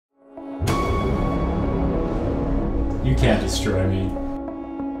You can't destroy me.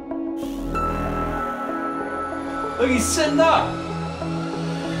 Look, he's sitting up!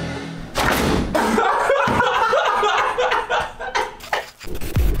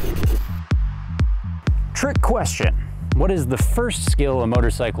 Trick question. What is the first skill a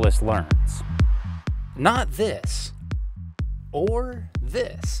motorcyclist learns? Not this. Or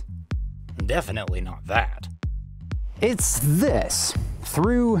this. Definitely not that. It's this.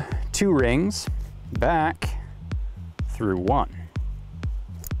 Through 2 rings, back through 1.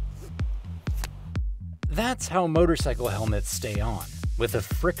 That's how motorcycle helmets stay on, with a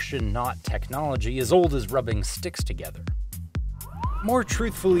friction knot technology as old as rubbing sticks together. More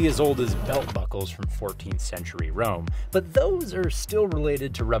truthfully, as old as belt buckles from 14th century Rome, but those are still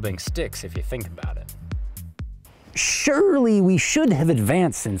related to rubbing sticks if you think about it. Surely we should have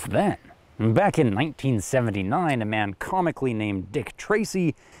advanced since then. Back in 1979, a man comically named Dick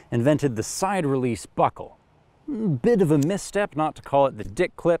Tracy invented the side release buckle. Bit of a misstep not to call it the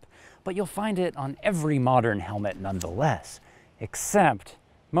Dick clip, but you'll find it on every modern helmet nonetheless, except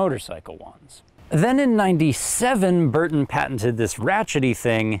motorcycle ones. Then in '97, Burton patented this ratchety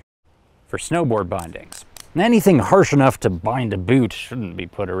thing for snowboard bindings. Anything harsh enough to bind a boot shouldn't be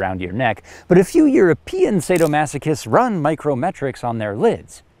put around your neck, but a few European sadomasochists run micrometrics on their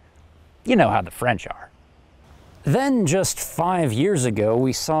lids. You know how the French are. Then just 5 years ago,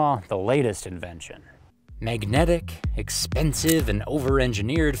 we saw the latest invention. Magnetic, expensive, and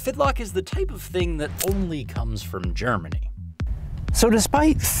over-engineered, Fidlock is the type of thing that only comes from Germany. So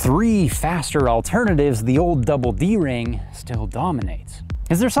despite 3 faster alternatives, the old double D ring still dominates.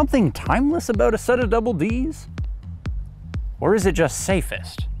 Is there something timeless about a set of double Ds? Or is it just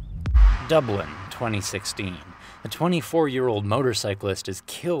safest? Dublin, 2016. A 24-year-old motorcyclist is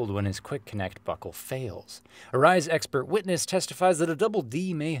killed when his quick connect buckle fails. A Rise expert witness testifies that a double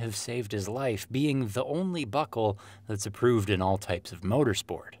D may have saved his life, being the only buckle that's approved in all types of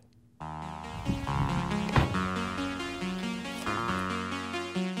motorsport.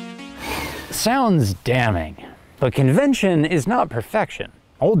 Sounds damning, but convention is not perfection.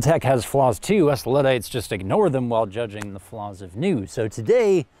 Old tech has flaws too, us Luddites just ignore them while judging the flaws of new. So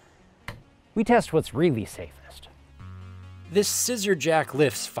today, we test what's really safest. This scissor jack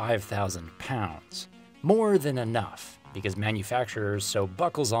lifts 5,000 pounds. More than enough, because manufacturers sew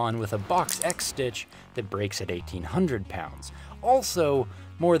buckles on with a box X stitch that breaks at 1,800 pounds. Also,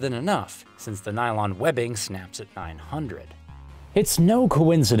 more than enough, since the nylon webbing snaps at 900. It's no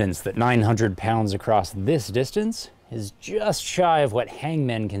coincidence that 900 pounds across this distance is just shy of what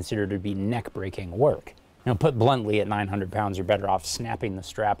hangmen consider to be neck-breaking work. Now, put bluntly, at 900 pounds, you're better off snapping the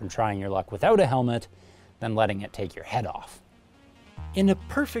strap and trying your luck without a helmet than letting it take your head off. In a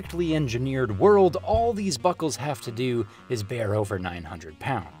perfectly engineered world, all these buckles have to do is bear over 900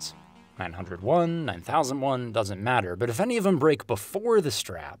 pounds. 901, 9001, doesn't matter, but if any of them break before the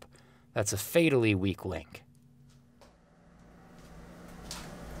strap, that's a fatally weak link.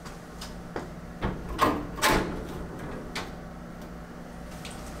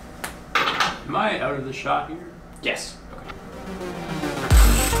 Am I out of the shot here? Yes.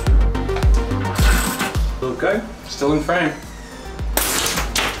 Okay, still in frame.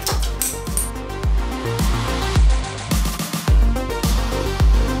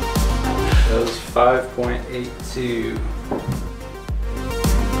 That was 5.82.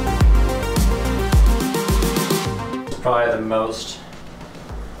 It's probably the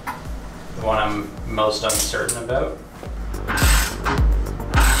one I'm most uncertain about.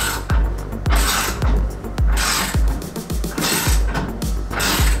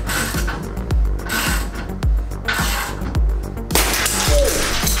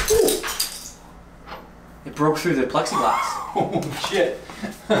 Broke through the plexiglass. Oh shit.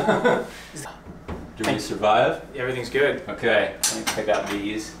 Did we survive? Everything's good. Okay, let me pick up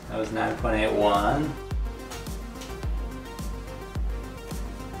these. That was 9.81.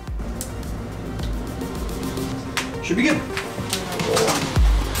 Should be good.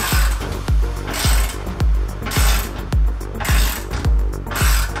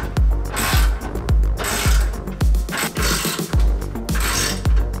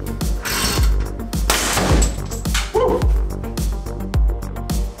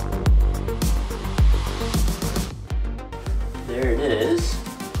 There it is.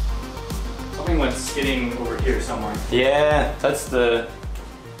 Something went skidding over here somewhere. Yeah, that's the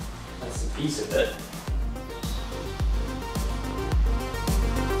piece of it.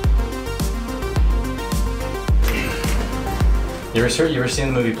 You ever seen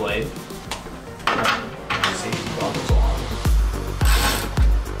the movie Blade?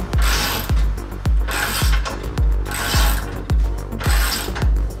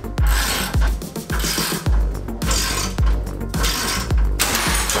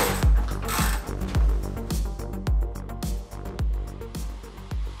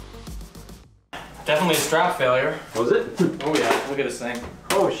 strap failure. Was it? Oh yeah, look at this thing.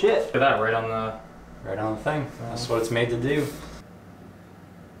 Oh shit. Look at that, right on the thing. That's what it's made to do.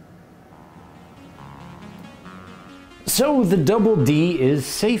 So the Double D is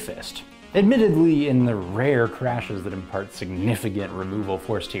safest. Admittedly in the rare crashes that impart significant removal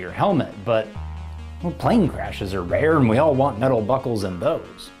force to your helmet, but well, plane crashes are rare and we all want metal buckles in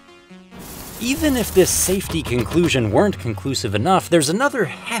those. Even if this safety conclusion weren't conclusive enough, there's another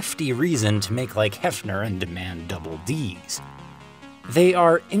hefty reason to make like Hefner and demand Double Ds. They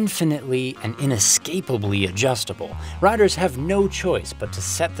are infinitely and inescapably adjustable. Riders have no choice but to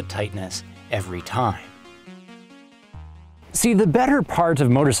set the tightness every time. See, the better part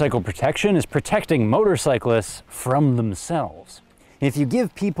of motorcycle protection is protecting motorcyclists from themselves. If you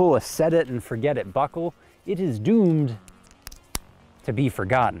give people a set it and forget it buckle, it is doomed to be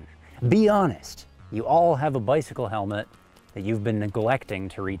forgotten. Be honest, you all have a bicycle helmet that you've been neglecting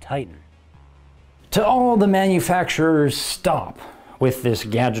to retighten. To all the manufacturers, stop with this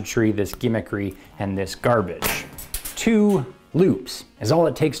gadgetry, this gimmickry, and this garbage. 2 loops is all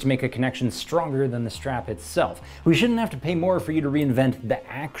it takes to make a connection stronger than the strap itself. We shouldn't have to pay more for you to reinvent the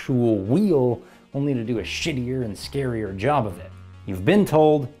actual wheel, only to do a shittier and scarier job of it. You've been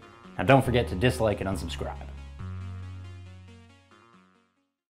told, now don't forget to dislike and unsubscribe.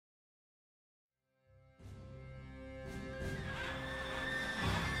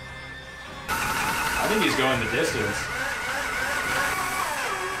 I think he's going the distance.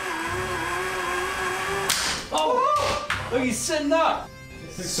 Oh! Look, he's sitting up!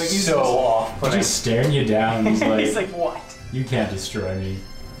 Looks like he's so off. He's just staring you down. He's like, He's like, what? you can't destroy me.